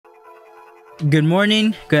Good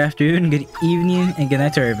morning, good afternoon, good evening, and good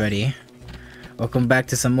night to everybody. Welcome back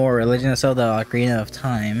to some more Legend of Zelda Ocarina of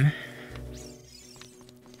Time.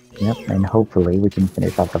 Yep, and hopefully we can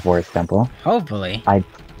finish off the Forest Temple. Hopefully.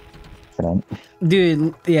 Accident.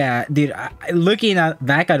 Dude, yeah, dude, looking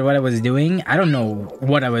back at what I was doing, I don't know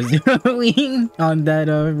what I was doing on that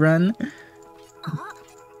run.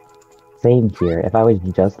 Same here. If I was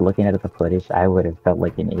just looking at the footage, I would have felt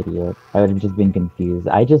like an idiot. I would have just been confused.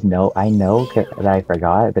 I know that I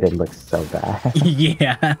forgot, but it looks so bad.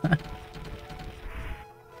 Yeah.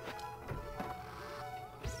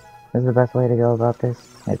 Is the best way to go about this?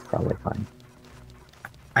 It's probably fine.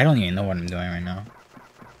 I don't even know what I'm doing right now.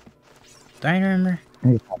 Do I remember?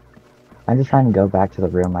 I'm just trying to go back to the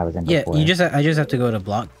room I was in Yeah, before. I just have to go to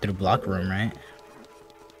block room, right?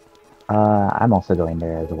 I'm also going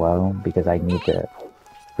there as well because I need to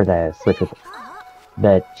for the switch with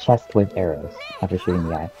the chest with arrows after shooting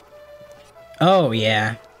the eye. Oh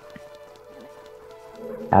yeah.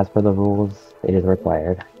 As per the rules, it is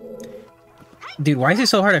required. Dude, why is it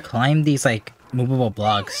so hard to climb these like movable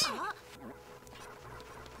blocks?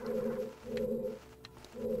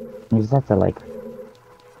 You just have to like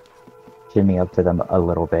shimmy up to them a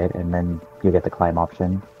little bit, and then you get the climb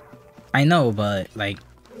option. I know, but like,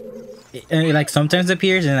 it like sometimes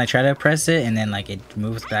appears, and I try to press it, and then like it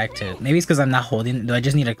moves back to. Maybe it's because I'm not holding. Do I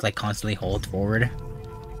just need to like constantly hold forward?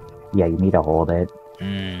 Yeah, you need to hold it.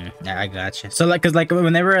 Yeah, I gotcha. So like, cause like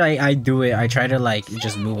whenever I do it, I try to like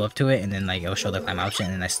just move up to it, and then like it'll show the climb option,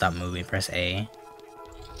 and then I stop moving, press A.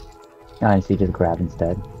 And so you just grab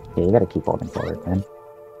instead. Yeah, you gotta keep holding forward, man.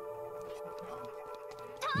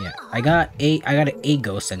 Yeah, I got a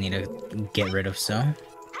ghost I need to get rid of. So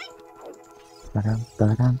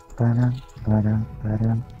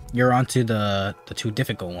you're onto the two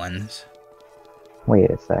difficult ones. Wait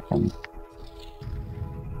a second.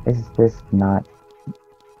 Is this not?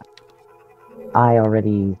 I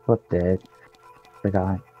already flipped it.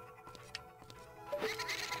 Forgot.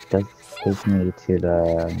 Does take me to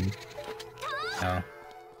the Oh,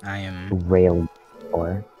 I am rail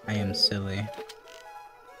door. I am silly.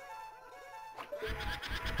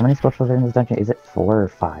 How many specials are in this dungeon? Is it 4 or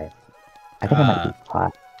 5? I think it might be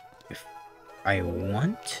 5. I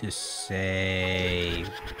want to say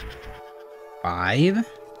 5.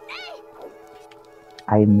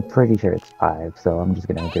 I'm pretty sure it's 5, so I'm just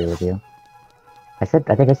gonna agree with you. I think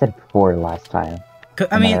I said 4 last time.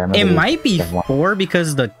 I mean, it might be 4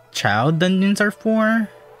 because the child dungeons are 4.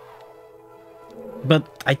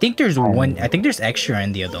 But I think there's one. I think there's extra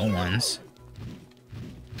in the adult ones.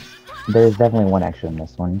 There's definitely one extra in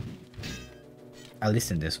this one. At least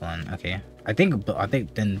in this one. Okay. I think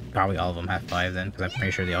then probably all of them have 5 then, because I'm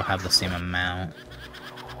pretty sure they all have the same amount.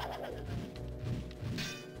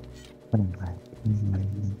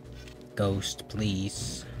 Ghost,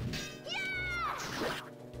 please.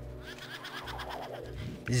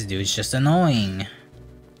 This dude's just annoying.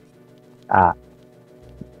 Ah.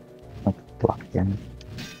 Let's block again.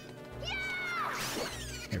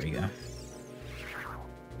 Here we go.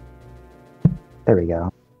 There we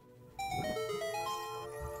go.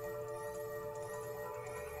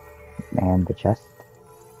 And the chest.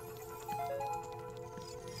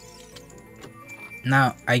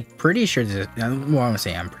 Now, I'm pretty sure this. Well, I'm gonna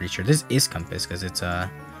say I'm pretty sure this is compass because it's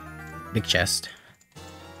a big chest.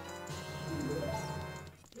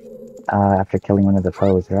 After killing one of the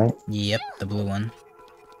foes, right? Yep, the blue one.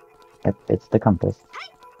 Yep, it's the compass.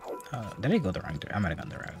 Did I go the wrong direction? I might have gone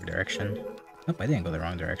the wrong direction. Nope, I didn't go the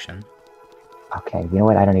wrong direction. Okay, you know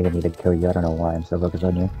what? I don't even need to kill you. I don't know why I'm so focused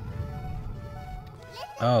on you.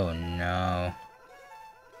 Oh no.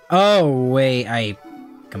 Oh wait, I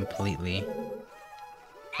completely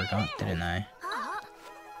forgot, didn't I?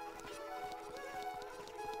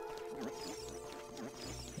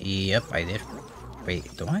 Yep, I did.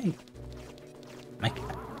 Wait, do I?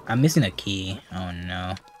 I'm missing a key. Oh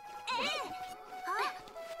no.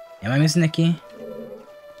 Am I missing a key?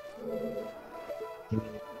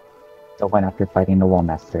 The one after fighting the Wall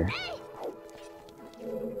Master.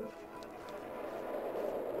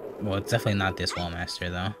 Well, it's definitely not this Wall Master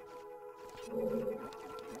though.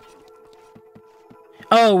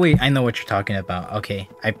 Oh wait, I know what you're talking about. Okay,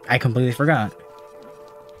 I completely forgot.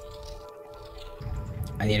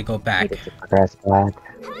 I need to go back. Press back.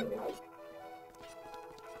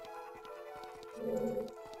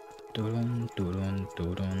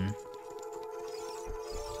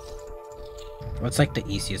 What's like the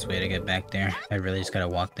easiest way to get back there? I really just gotta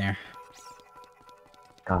walk there.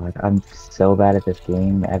 God, I'm so bad at this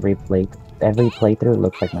game. Every playthrough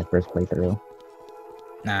looks like my first playthrough.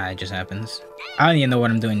 Nah, it just happens. I don't even know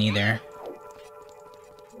what I'm doing either.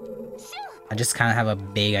 I just kind of have a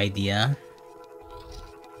big idea.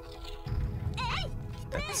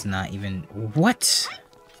 That's not even... What?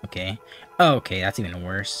 Okay. Oh, okay, that's even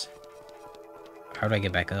worse. How do I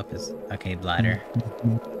get back up? Okay, bladder.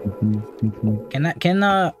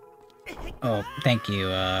 Oh, thank you,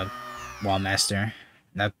 Wallmaster.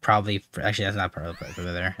 That probably... Actually, that's not probably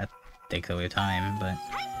over there. That takes away time, but...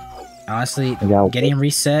 Honestly, getting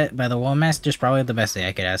reset by the Wallmaster is probably the best thing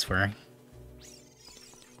I could ask for.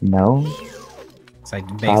 No? It's like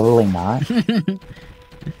probably not.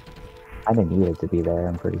 I didn't need it to be there,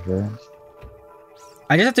 I'm pretty sure.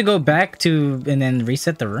 I just have to go back to and then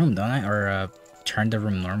reset the room, don't I? Or turn the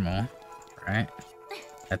room normal, right?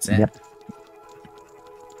 That's it. Yep.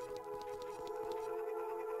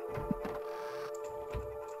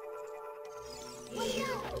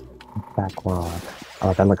 Backlog.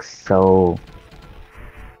 Oh, that looks so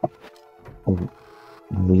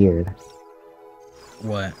weird.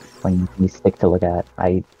 What? When you stick to look at,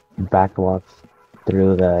 I backwalked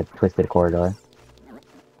through the twisted corridor.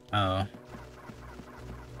 Oh.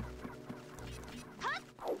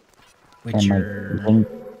 And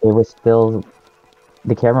it was still...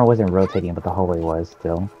 The camera wasn't rotating, but the hallway was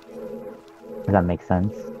still. Does that make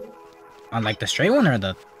sense? On like the straight one or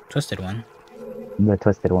the twisted one? The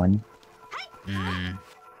twisted one. Hmm.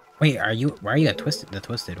 Wait, why are you the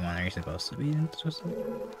twisted one? Are you supposed to be in the twisted?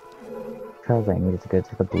 Because I needed to go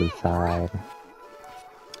to the blue side.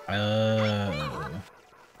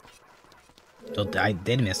 So I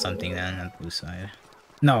did miss something then on the blue side.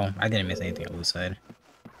 No, I didn't miss anything on the blue side.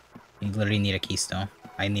 You literally need a key still.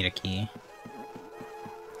 I need a key.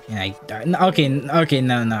 And okay,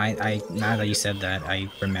 now that you said that, I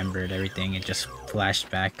remembered everything. It just flashed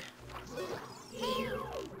back.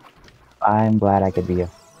 I'm glad I could be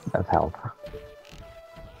of help.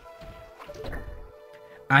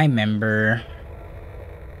 I remember.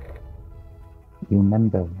 You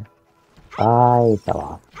remember? I fell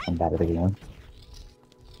off. I'm bad at the game.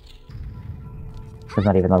 It's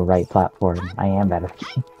not even the right platform. I am bad at the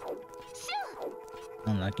game.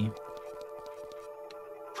 Unlucky.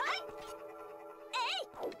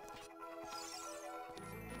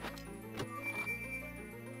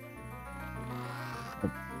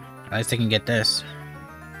 At least I can get this.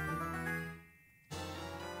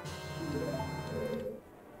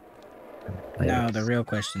 Now the real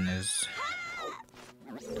question is,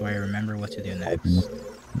 do I remember what to do next?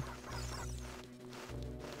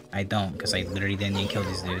 I don't, because I literally didn't even kill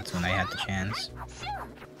these dudes when I had the chance.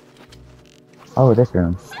 Oh, this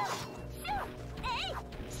room.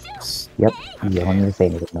 Yep, okay. You don't need to say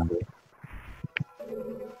anything about it.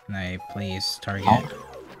 Can I please target?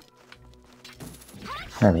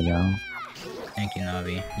 There we go. Thank you,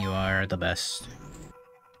 Navi. You are the best.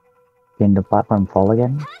 Can the platform fall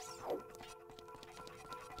again?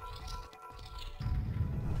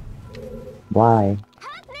 Why?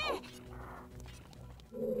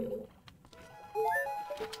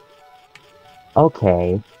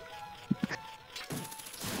 Okay.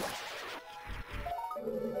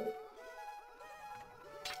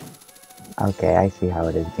 Okay, I see how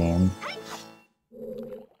it is, game.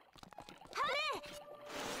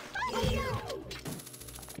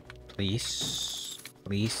 Please.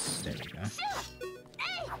 Please. There we go.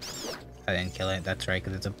 I didn't kill it. That's right,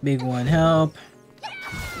 because it's a big one. Help!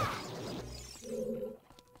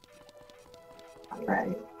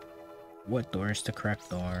 Right. What door is the correct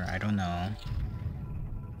door? I don't know.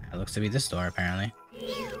 It looks to be this door, apparently.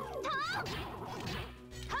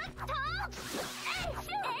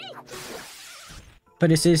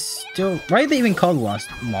 But is this still... Why are they even called wall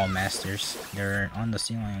masters? They're on the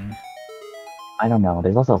ceiling. I don't know.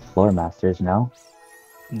 There's also floor masters, no?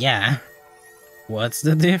 Yeah. What's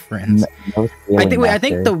the difference? I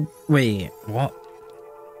think the... Wait, what?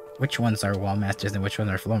 Which ones are wall masters and which ones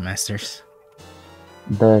are floor masters?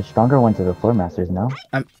 The stronger ones are the floor masters, no?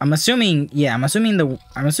 I'm assuming... Yeah, I'm assuming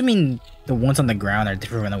the ones on the ground are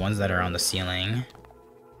different from the ones that are on the ceiling.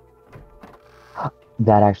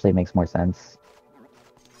 That actually makes more sense.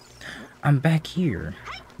 I'm back here.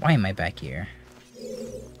 Why am I back here?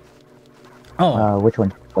 Oh. Which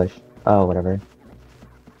one? Push. Oh, whatever.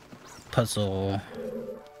 Puzzle.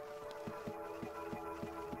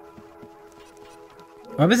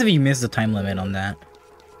 What happens if you miss the time limit on that?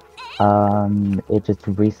 It just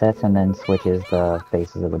resets and then switches the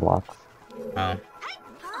faces of the blocks. Oh.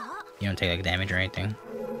 You don't take like damage or anything?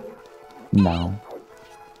 No.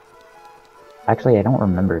 Actually, I don't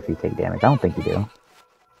remember if you take damage. I don't think you do.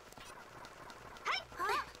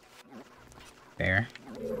 Fair.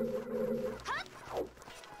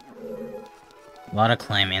 A lot of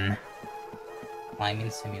climbing. Climbing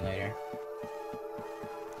simulator.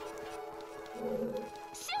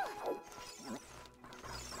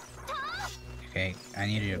 Okay, I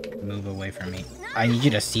need you to move away from me. I need you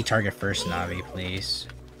to see target first, Navi, please.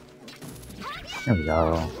 There we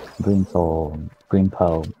go. Green soul. Green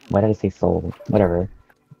Poe. Why did I say soul? Whatever.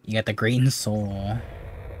 You got the green soul.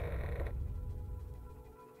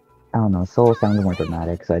 I don't know. Soul sounds more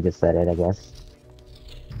dramatic, so I just said it, I guess.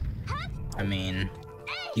 I mean,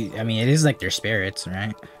 it is like their spirits,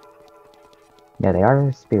 right? Yeah, they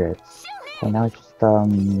are spirits. So now it's just,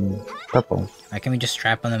 purple. Why can't we just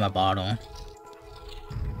strap on them a bottle?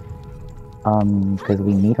 Because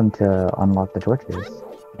we need them to unlock the torches.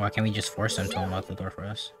 Why can't we just force them to unlock the door for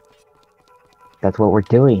us? That's what we're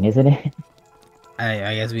doing, isn't it?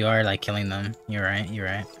 I guess we are, like, killing them. You're right, you're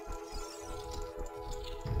right.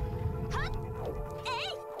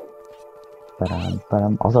 But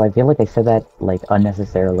also I feel like I said that, like,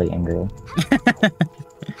 unnecessarily angry.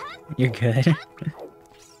 You're good.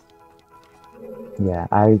 Yeah,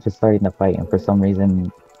 I was just starting to fight, and for some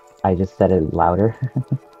reason, I just said it louder.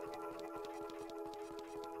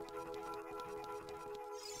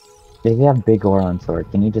 If you have big Goron sword,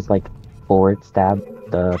 can you just, like, forward stab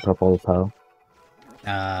the purple Poe?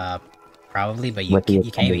 Probably, but you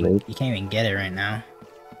can't even get it right now.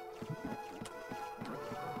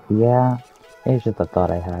 Yeah, it's just a thought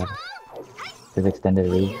I had. His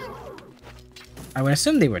extended reach. I would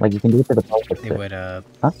assume they would. Like, you can do it to the Poe. They would, Huh?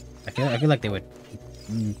 I feel like they would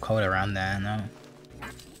code around that,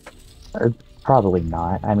 no? Probably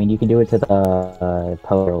not. I mean, you can do it to the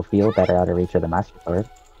Poe field that are out of reach of the Master Sword.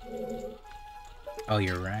 Oh,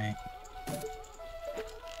 you're right.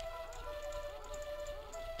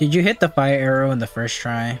 Did you hit the fire arrow in the first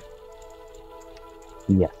try?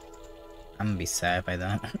 Yes. I'm gonna be sad if I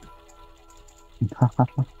don't.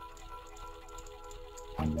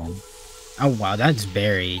 And then... Oh wow, that's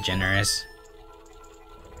very generous.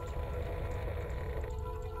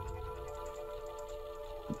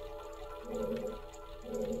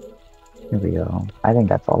 Here we go. I think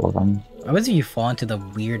that's all of them. Why was you fall into the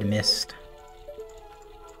weird mist?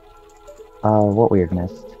 What weird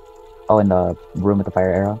mist? Oh, in the room with the fire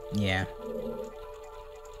arrow? Yeah.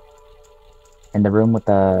 In the room with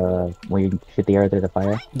the... where you shoot the arrow through the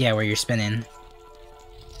fire? Yeah, where you're spinning.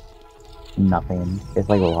 Nothing. It's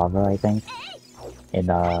like lava, I think. In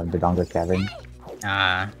the Dongo Cavern.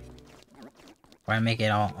 Ah. Why make it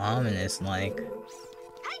all ominous, like?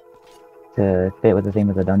 To fit with the theme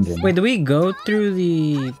of the dungeon. Wait, do we go through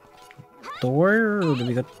the door, or do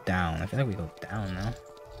we go down? I feel like we go down now.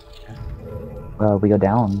 Well, we go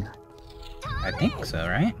down. I think so,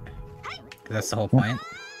 right? 'Cause that's the whole point.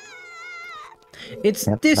 It's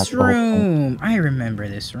Yep, this room! I remember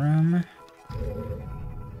this room.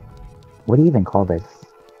 What do you even call this?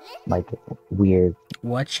 Like, weird...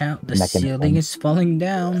 Watch out, the mechanism. ceiling is falling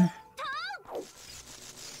down.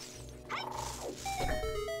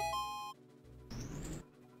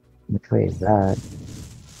 Which way is that?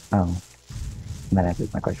 Oh. That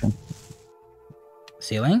answers my question.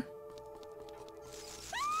 Ceiling?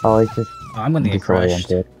 Oh, it's just... Oh, I'm gonna get crushed.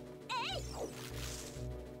 disoriented.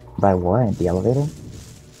 By what? The elevator?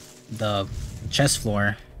 The chest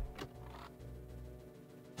floor.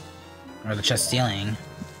 Or the chest ceiling.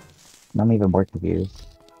 I'm even more confused.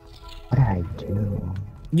 What did I do?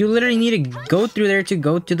 You literally need to go through there to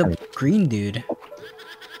go to the green dude.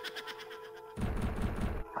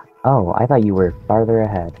 Oh, I thought you were farther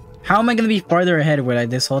ahead. How am I gonna be farther ahead when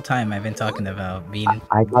this whole time I've been talking about being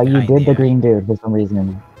I thought you did the green dude for some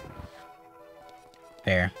reason.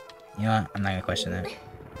 Fair. You know what? I'm not gonna question that.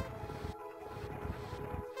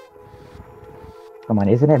 Come on,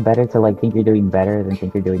 isn't it better to, like, think you're doing better than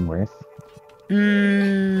think you're doing worse?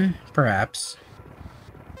 Perhaps.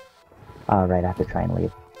 Oh, right, I have to try and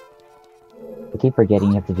leave. I keep forgetting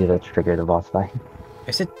you have to do that to trigger the boss fight.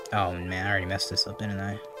 Is it? Oh man, I already messed this up, didn't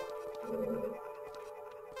I?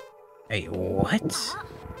 Wait, what?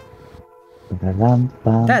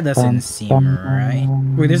 That doesn't seem right.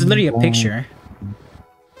 Wait, there's literally a picture.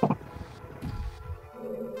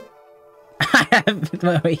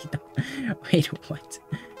 Wait, what?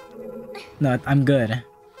 No, I'm good.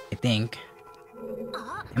 I think.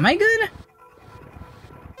 Am I good?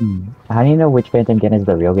 How do you know which Phantom Ganon is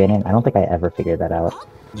the real Ganon? I don't think I ever figured that out.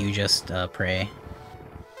 You just, pray.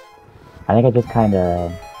 I think I just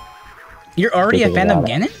kinda... You're already a Phantom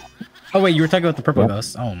Ganon? Oh wait, you were talking about the purple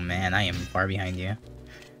ghost. Oh man, I am far behind you.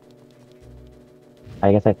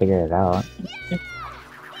 I guess I figured it out.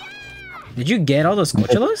 Did you get all those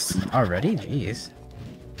skulltulas already? Jeez.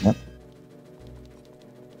 Yep.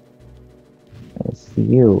 It's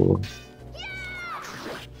you.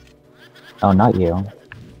 Oh, not you.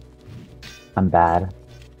 I'm bad.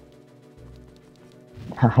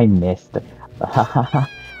 I missed.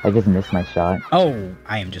 I just missed my shot. Oh,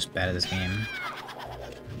 I am just bad at this game.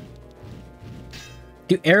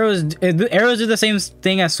 Do arrows do the same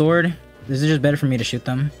thing as sword? Is it just better for me to shoot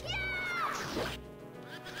them?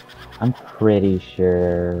 I'm pretty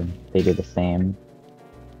sure they do the same.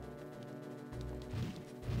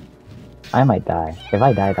 I might die. If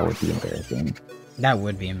I die, that would be embarrassing. That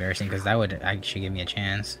would be embarrassing because that would actually give me a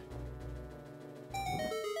chance.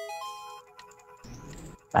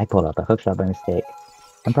 I pulled out the hookshot by mistake.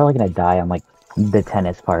 I'm probably gonna die on like the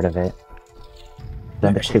tennis part of it.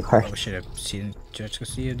 Then the two hearts. We should have seen just to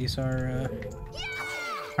see if these are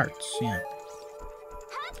hearts. Yeah.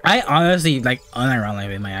 I honestly like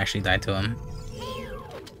unironically might actually die to him.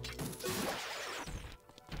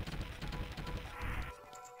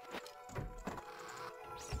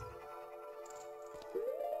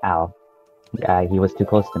 Ow. Yeah, he was too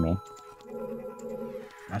close to me.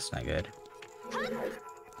 That's not good.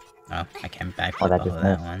 Oh, I can't backflip Oh, that off just of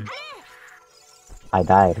that missed. one. I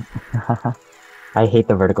died. I hate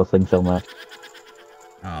the vertical swing so much.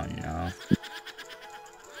 Oh no.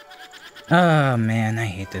 Oh man, I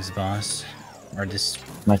hate this boss. Or this...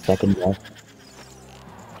 My second death.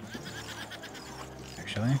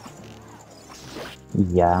 Actually.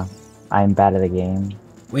 Yeah. I'm bad at the game.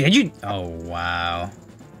 Wait, did you... Oh wow.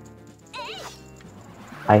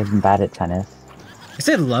 I'm bad at tennis. Is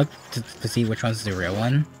it luck to see which one's the real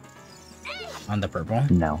one? On the purple?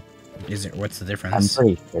 No. Is it... What's the I'm difference?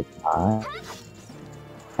 pretty sure it's not.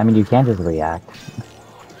 I mean, you can just react.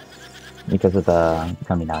 Because of the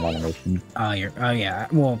coming down animation. Oh, you're... Oh yeah.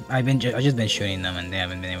 Well, I've just been shooting them and they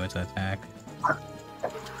haven't been able to attack.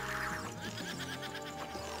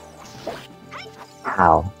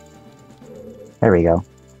 How? There we go.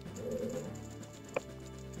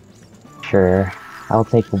 Sure. I'll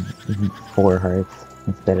take 4 hearts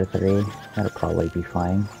instead of 3. That'll probably be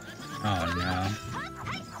fine. Oh no.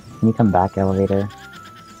 Can you come back, elevator?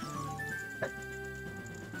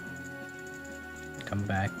 Come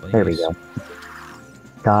back, please. There we go.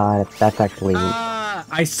 God, that's actually... Ah,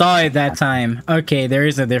 I saw it that time. Okay, there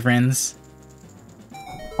is a difference.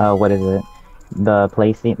 what is it? The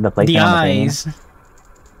placing The on the eyes. thing?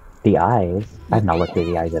 The eyes? I've not looked at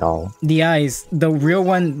the eyes at all. The eyes. The real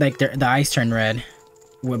one, like, the eyes turn red.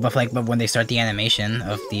 But when they start the animation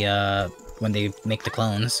of the, when they make the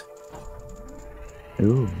clones.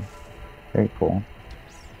 Ooh. Very cool.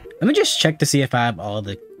 Let me just check to see if I have all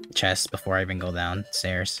the chests before I even go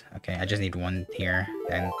downstairs. Okay, I just need one here,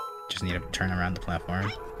 and just need to turn around the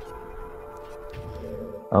platform.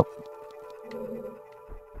 Oh.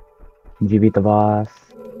 Did you beat the boss?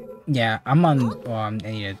 Yeah, I'm on... Well, I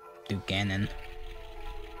need to do Ganon.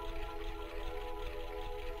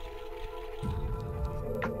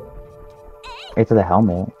 It's the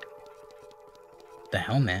helmet. The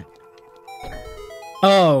helmet?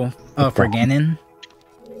 Oh! Oh, for Ganon?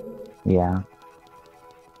 Yeah.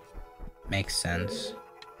 Makes sense.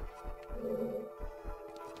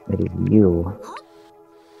 It is you.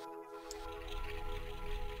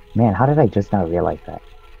 Man, how did I just not realize that?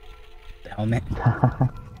 The helmet?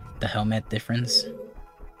 The helmet difference?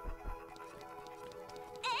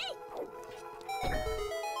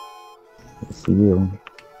 It's you.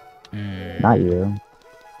 Not you.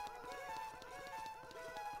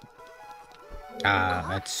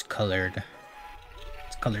 Ah, it's colored.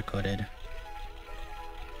 It's color coded.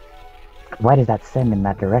 Why does that send in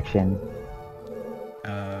that direction?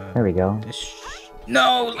 There we go.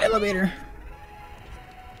 No! Elevator!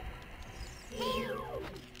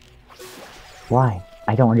 Why?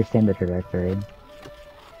 I don't understand the trajectory.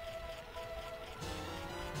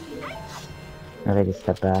 Or they just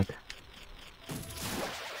step back.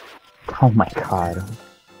 Oh my god.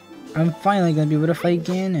 I'm finally gonna be able to fight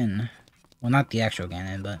Ganon. Well, not the actual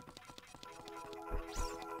Ganon, but...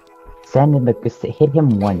 Send in the... hit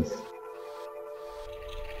him once.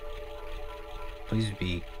 Please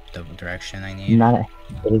be the direction I need.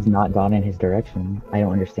 It is not gone in his direction. I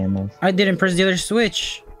don't understand this. I didn't press the other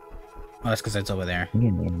switch! Oh, that's because it's over there.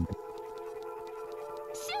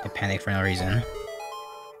 I panicked for no reason.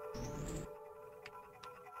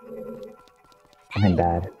 I'm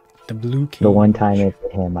bad. The blue key. The one time it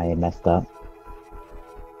hit him, I messed up.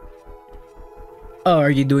 Oh,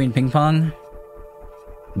 are you doing ping pong?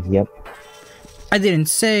 Yep. I didn't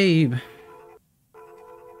save!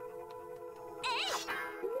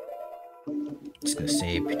 Just gonna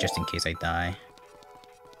save, just in case I die.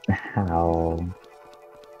 How?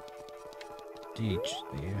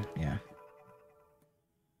 Yeah.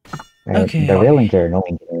 Right, Okay. the railings are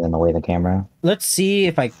annoying getting in the way of the camera. Let's see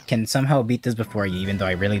if I can somehow beat this before you, even though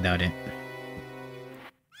I really doubt it.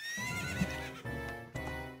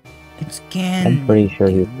 I'm pretty sure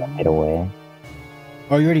he's one hit away.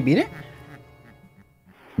 Oh, you already beat it?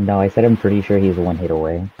 No, I said I'm pretty sure he's one hit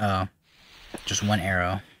away. Oh. Just one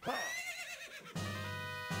arrow.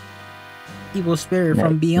 Evil spirit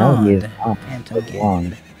from beyond. No, he is not. Phantom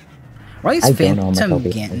Wrong. Ganon. Why is I don't know Phantom myself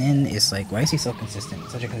Ganon is like, why is he so consistent?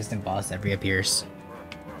 Such a consistent boss that reappears.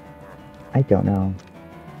 I don't know.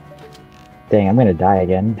 Dang, I'm gonna die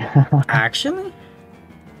again. Actually?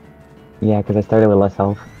 Yeah, because I started with less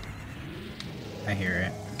health. I hear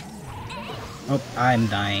it. Oh, I'm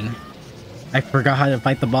dying. I forgot how to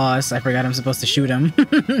fight the boss. I forgot I'm supposed to shoot him.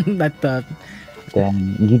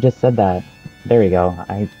 Then you just said that. There we go.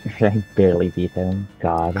 I barely beat him.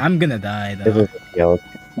 God. I'm gonna die though. This is a joke.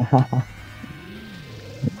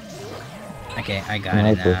 Okay, I got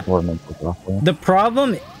it now. The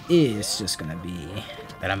problem is just gonna be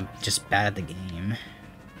that I'm just bad at the game.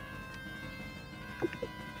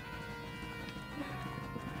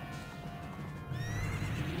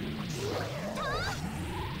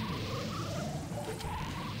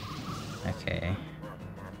 Okay.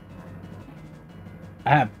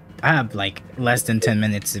 I have like less than 10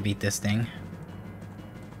 minutes to beat this thing.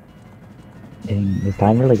 Dang, is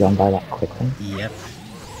time really gone by that quickly? Yep.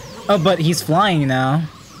 Oh, but he's flying now.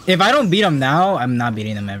 If I don't beat him now, I'm not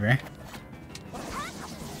beating him ever.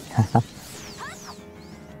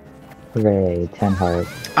 Hooray, 10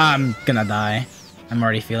 hearts. I'm gonna die. I'm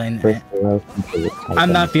already feeling it.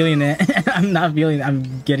 I'm not feeling it. I'm not feeling it.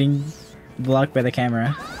 I'm getting blocked by the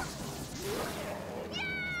camera.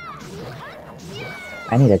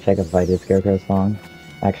 I need to check if I did Scarecrow's song,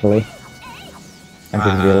 actually. I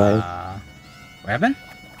just realized. What happened?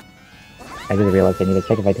 I just realized I need to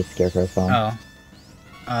check if I did Scarecrow's song. Oh.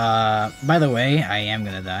 By the way, I am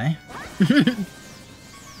gonna die.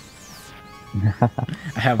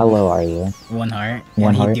 I have How low are you? 1 heart.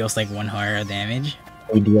 One heart? He deals like 1 heart of damage.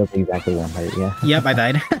 He deals exactly 1 heart, yeah. Yep, I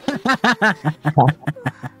died.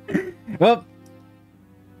 Well,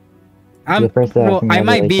 I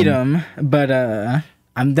might beat him, but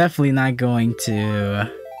I'm definitely not going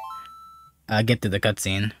to get to the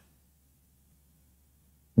cutscene.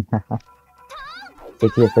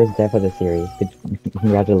 It's your first death of the series.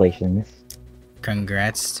 Congratulations.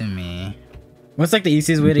 Congrats to me. What's like the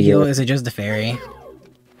easiest way to heal? Is it just the fairy?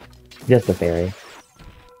 Just the fairy.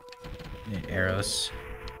 The arrows.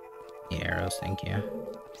 The arrows, thank you.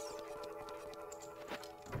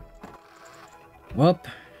 Well,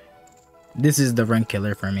 this is the run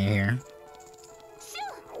killer for me here.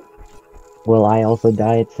 Well, I also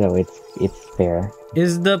died, so it's fair.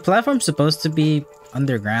 Is the platform supposed to be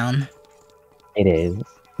underground? It is.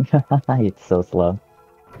 It's so slow.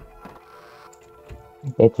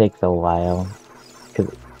 It takes a while, cause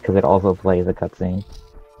it also plays a cutscene.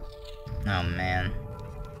 Oh man.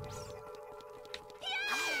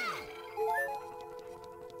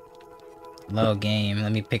 Low game.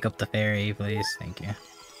 Let me pick up the fairy, please. Thank you.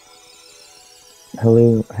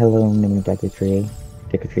 Hello, mini Deku-tree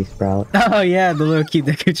sprout. Oh yeah, the little cute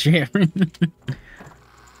Deku-tree.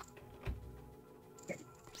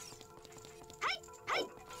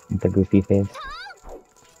 The goofy face.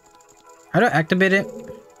 How do I activate it?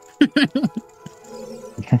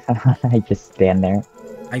 I just stand there.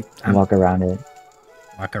 I walk around it.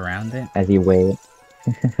 Walk around it? As you wait.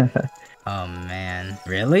 Oh man.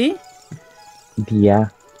 Really? Yeah.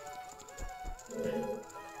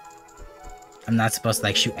 I'm not supposed to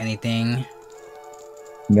like shoot anything.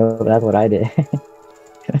 No, that's what I did.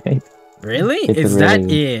 Really? Is that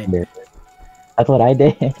it? Weird. That's what I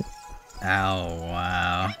did. Oh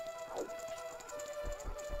wow.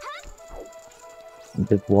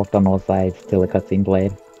 Just walked on all sides till the cutscene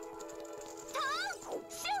played.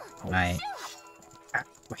 Right.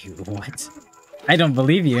 Wait, what? I don't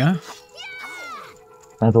believe you.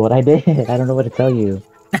 That's what I did. I don't know what to tell you.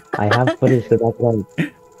 I have footage to back it up.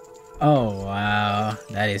 Oh wow.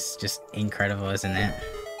 That is just incredible, isn't it?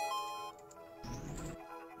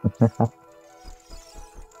 I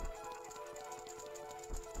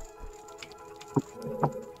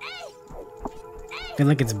feel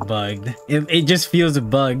like it's bugged. It just feels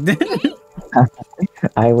bugged.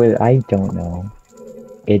 I don't know.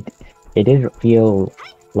 It did feel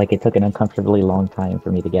like it took an uncomfortably long time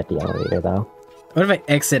for me to get the elevator though. What if I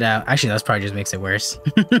exit out? Actually, that probably just makes it worse.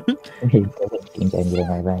 It doesn't change anything,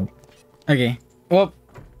 I think. Okay. Well,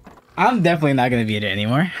 I'm definitely not gonna beat it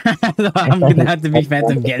anymore. So I'm gonna have to be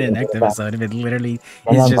Phantom Ganon next episode if it literally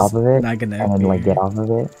is just not gonna. And then like get off of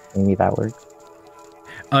it. Maybe that works.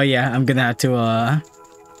 Oh yeah, I'm gonna have to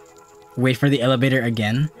wait for the elevator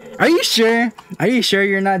again. Are you sure? Are you sure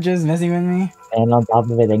you're not just messing with me? And on top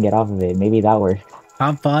of it, then get off of it. Maybe that works.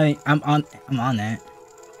 I'm on it.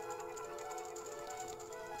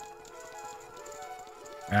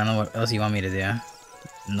 I don't know what else you want me to do.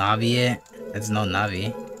 Navi it? It's no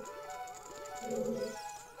Navi.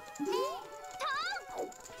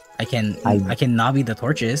 I can Navi the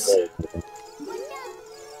torches.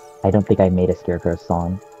 I don't think I made a Scarecrow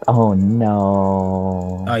song. Oh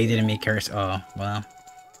no. Oh, you didn't make curse. Oh, well.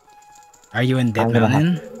 Are you in Dead I'm gonna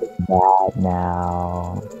Mountain? have to do that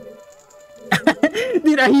now.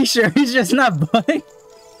 Dude, are you sure he's just not bugged?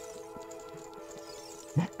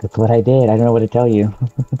 That's what I did. I don't know what to tell you.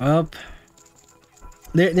 Well,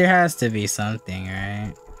 there has to be something,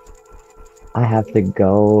 right? I have to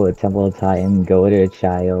go to Temple of Titan, go to a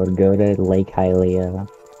child, go to Lake Hylia.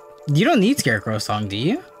 You don't need Scarecrow song, do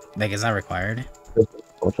you? Like, it's not required.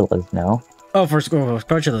 Skulltulas, no. Oh, for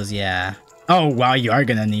skulltulas, yeah. Oh, wow, you are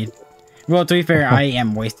gonna need. Well, to be fair, I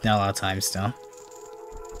am wasting a lot of time still.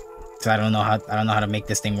 So I don't know how to make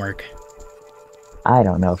this thing work. I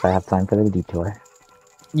don't know if I have time for the detour.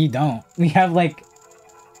 You don't. We have like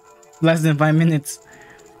less than 5 minutes.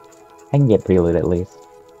 I can get prelude at least.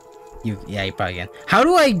 Yeah, you probably can. How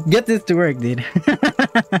do I get this to work, dude?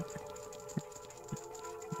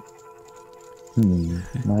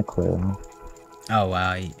 Not a clue. Oh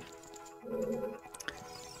wow.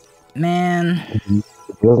 Man. You're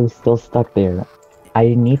really still stuck there.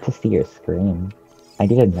 I need to see your screen. I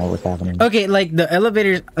need to know what's happening. Okay, like the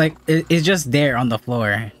elevator, like it's just there on the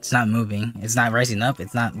floor. It's not moving. It's not rising up.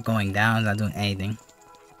 It's not going down. It's not doing anything.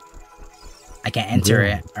 I can't enter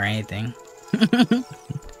it or anything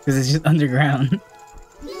because it's just underground.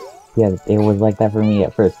 Yeah, it was like that for me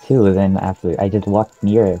at first too. Then after I just walked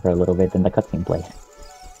near it for a little bit, then the cutscene played.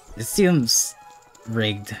 It seems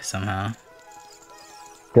rigged somehow.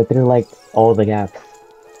 Go through like all the gaps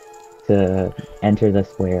to enter the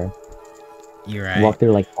square. You're right. Walk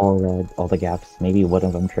through like all the gaps. Maybe one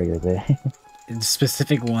of them triggers it. It's a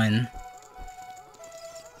specific one.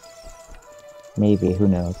 Maybe, who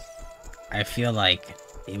knows? I feel like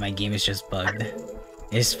my game is just bugged.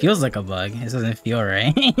 It just feels like a bug. It doesn't feel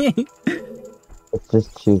right. It's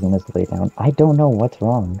just choosing to lay down. I don't know what's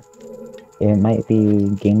wrong. It might be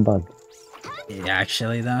game bug. Yeah,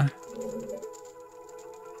 actually though.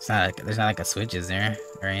 It's not like, there's not like a switch, is there?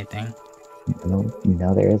 Or anything?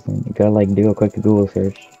 No, there isn't. You gotta like do a quick Google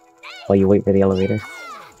search while you wait for the elevator.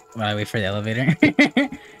 While I wait for the elevator?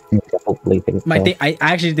 Hopefully fix it. I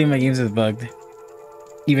actually think my game's is bugged.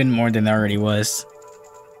 Even more than it already was.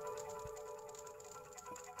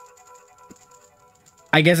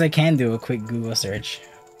 I guess I can do a quick Google search.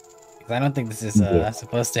 Because I don't think this is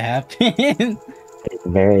supposed to happen. It's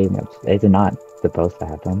very much. It's not supposed to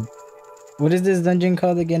happen. What is this dungeon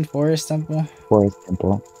called again? Forest Temple? Forest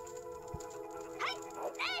Temple.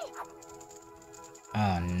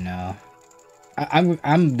 Oh no.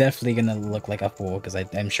 I'm definitely gonna look like a fool because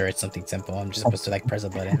I'm sure it's something simple. I'm just supposed to like press a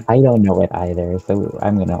button. I don't know it either, so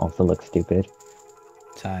I'm gonna also look stupid.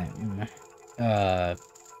 Time.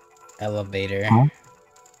 Elevator. Huh?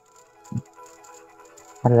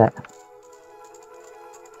 How did that?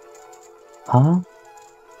 Huh?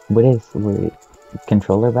 Wait,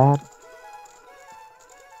 controller bad?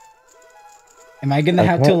 Am I gonna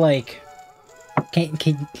have to like?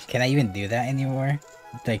 Can I even do that anymore?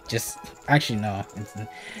 Like just actually no.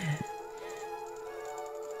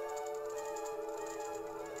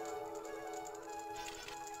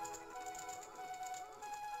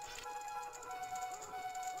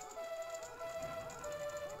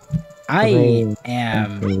 I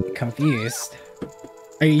am confused.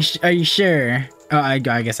 Are you sure? Oh, I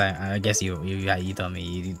guess you told me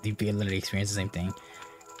you literally experienced the same thing.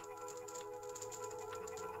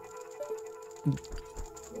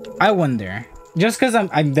 I wonder, just because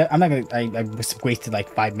I'm not gonna I wasted like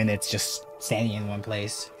 5 minutes just standing in one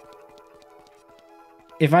place.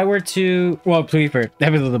 If I were to, well, please, that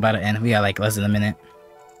episode's about to end. We got like less than a minute.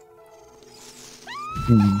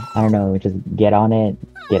 I don't know. Just get on it,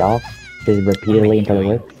 get off, just repeatedly until it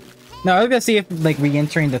works. No, I was gonna see if like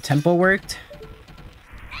re-entering the temple worked.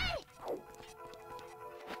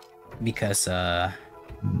 Because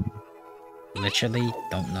literally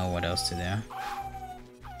don't know what else to do.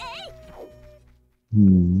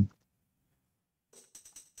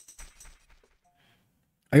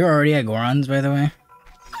 Are you already at Goron's, by the way?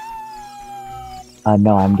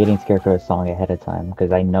 No, I'm getting Scarecrow's song ahead of time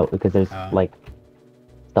because I know there's like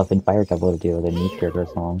stuff in Fire Temple to do that needs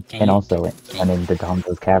Scarecrow's song, and also in the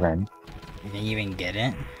Domino's Cavern. Can you even get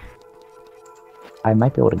it? I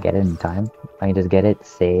might be able to get it in time. I can just get it,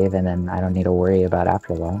 save, and then I don't need to worry about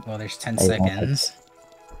after that. Well, there's 10 seconds.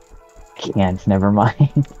 Can't. Never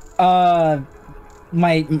mind. Well,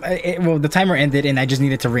 the timer ended, and I just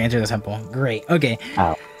needed to re-enter the temple. Great. Okay.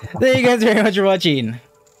 Ow. Thank you guys very much for watching.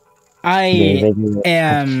 I They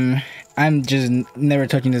am. I'm just never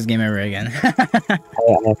touching this game ever again. I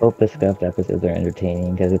hope the scuffed episodes are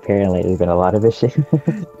entertaining because apparently there's been a lot of issues.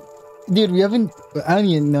 Dude, we haven't. I don't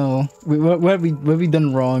even know. What have we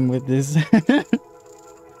done wrong with this?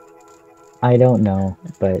 I don't know,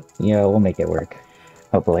 but you know, we'll make it work.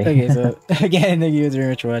 Hopefully. Okay, so again, thank you guys very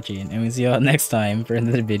much for watching, and we'll see y'all next time for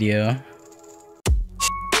another video.